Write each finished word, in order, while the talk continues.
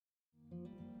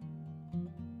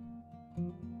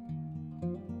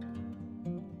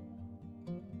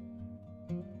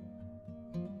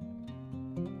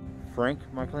Frank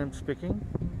Michael speaking.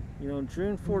 You know,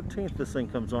 June 14th this thing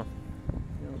comes on.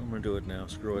 You know, I'm gonna do it now,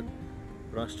 screw it.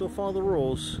 But I still follow the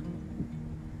rules,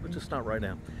 but just not right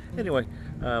now. Anyway,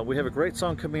 we have a great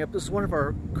song coming up. This is one of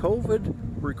our COVID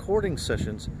recording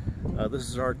sessions. This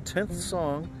is our 10th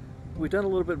song. We've done a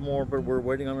little bit more, but we're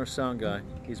waiting on our sound guy.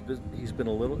 He's been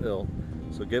a little ill,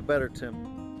 so get better,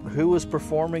 Tim. Who is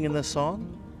performing in this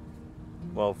song?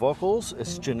 Well, vocals,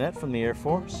 it's Janette from the Air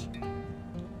Force.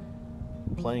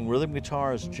 Playing rhythm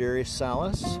guitar is Jerry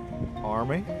Salas,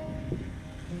 Army.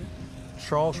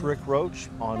 Charles Rick Roach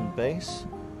on bass,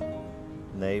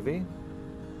 Navy.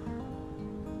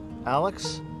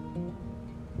 Alex,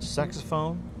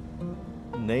 saxophone,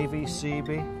 Navy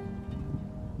CB.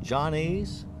 John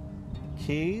Ease,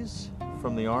 keys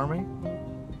from the Army.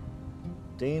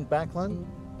 Dean Backlund,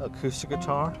 acoustic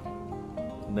guitar,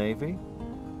 Navy.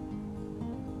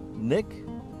 Nick,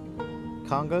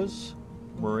 Congas,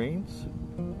 Marines.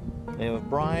 And we have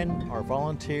Bryan, our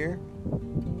volunteer,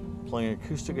 playing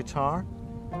acoustic guitar,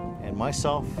 and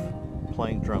myself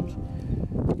playing drums.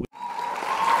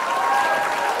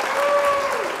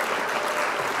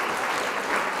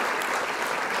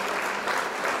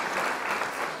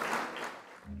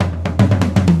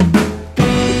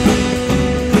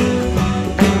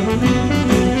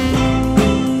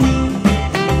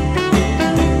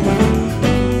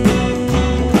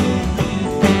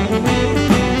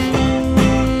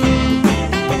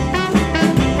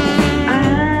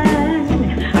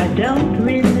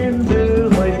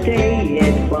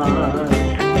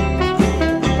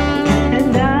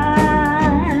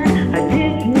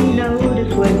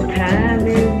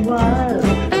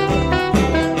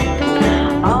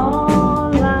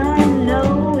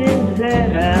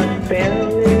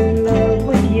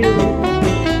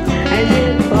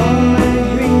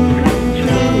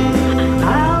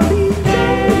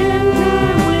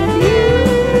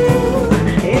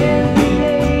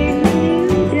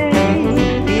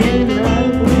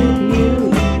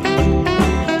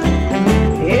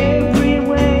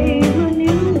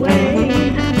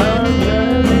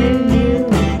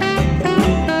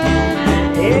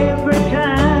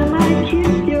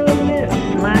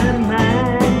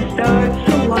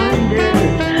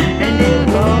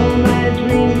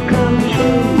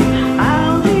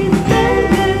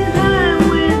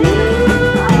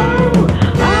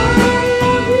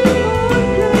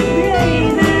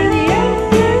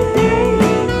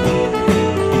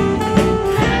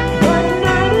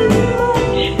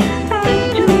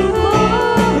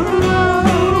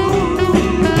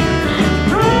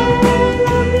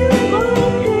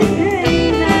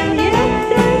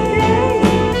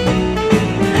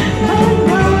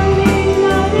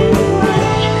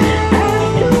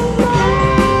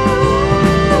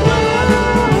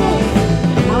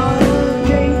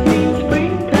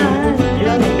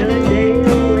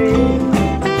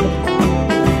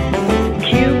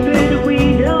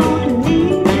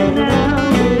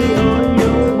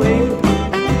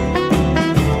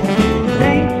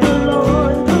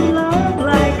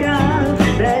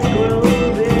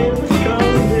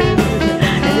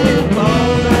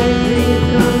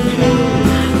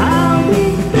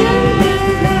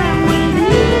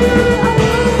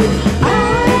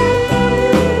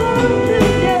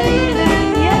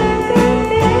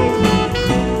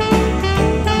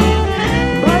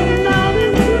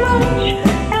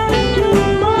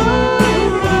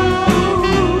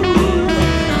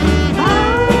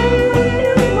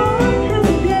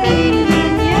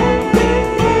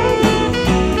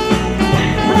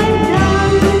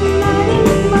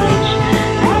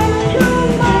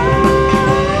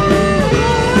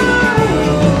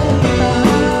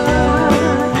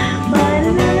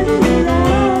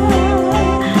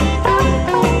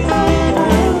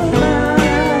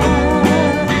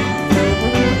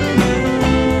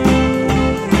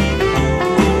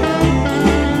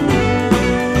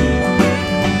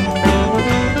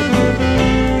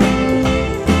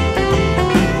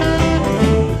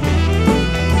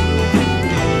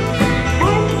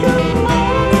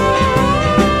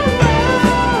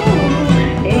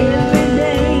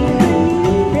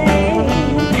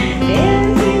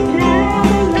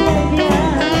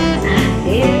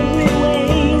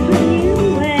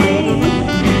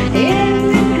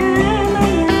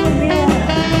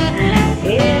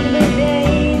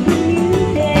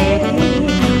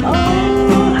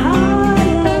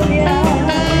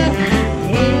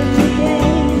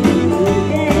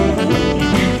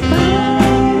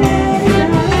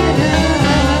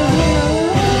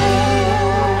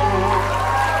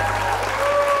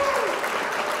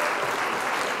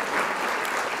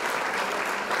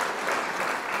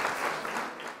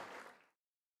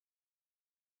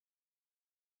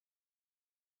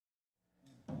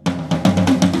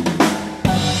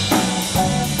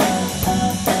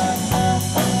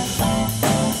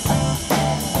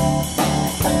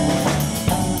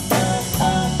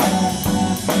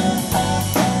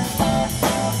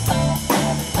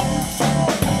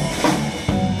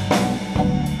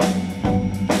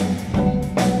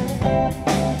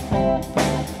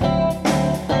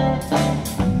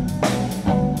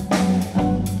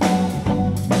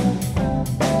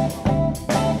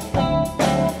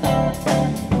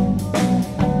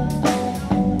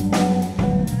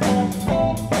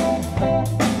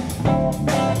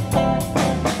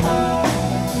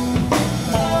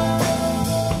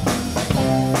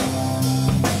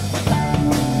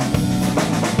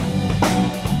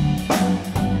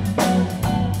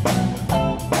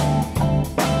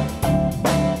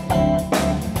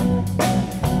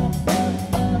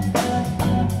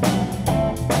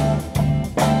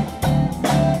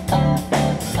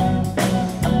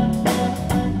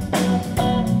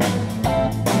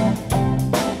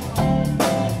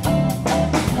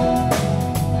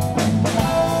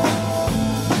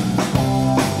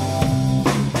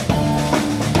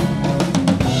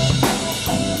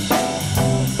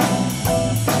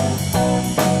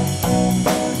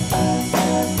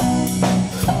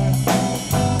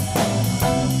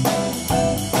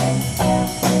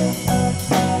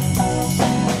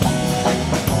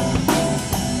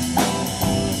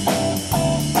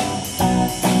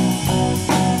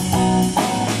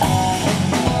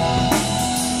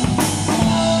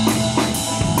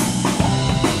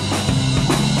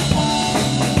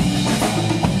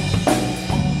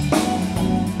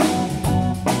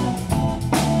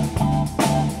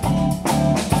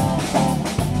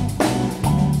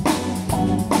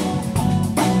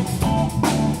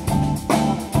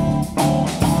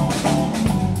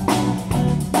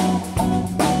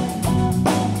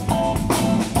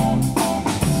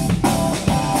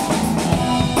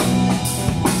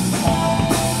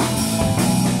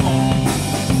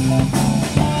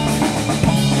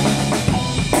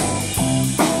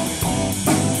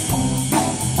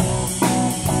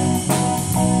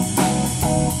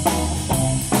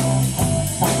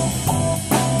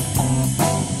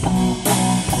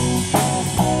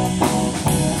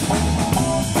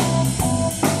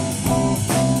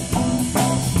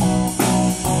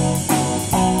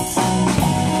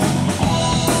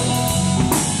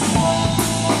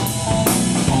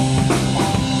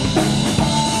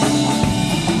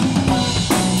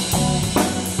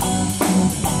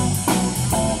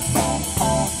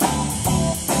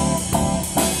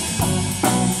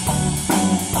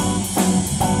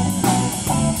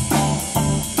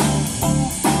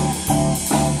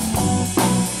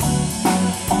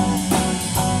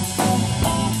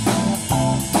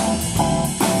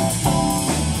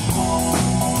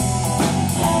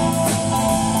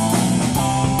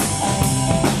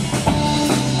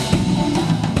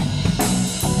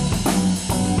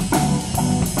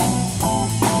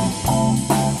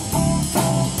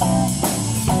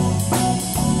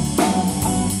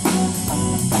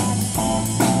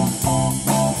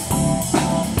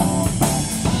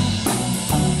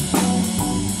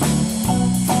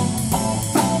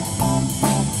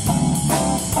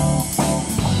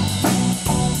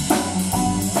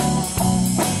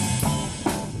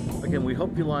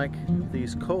 hope you like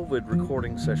these COVID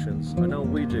recording sessions. I know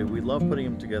we do. We love putting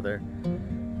them together.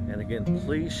 And again,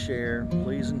 please share,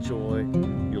 please enjoy.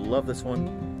 You'll love this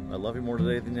one. I love you more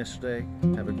today than yesterday.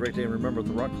 Have a great day, and remember,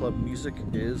 the Rock Club music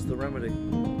is the remedy.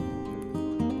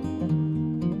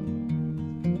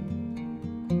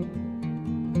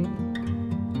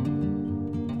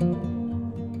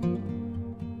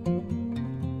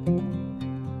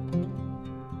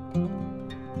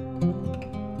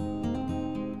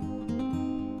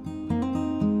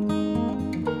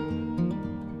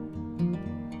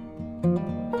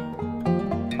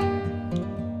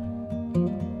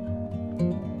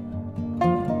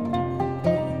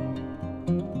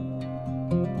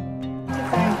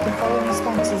 The following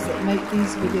sponsors that make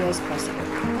these videos possible.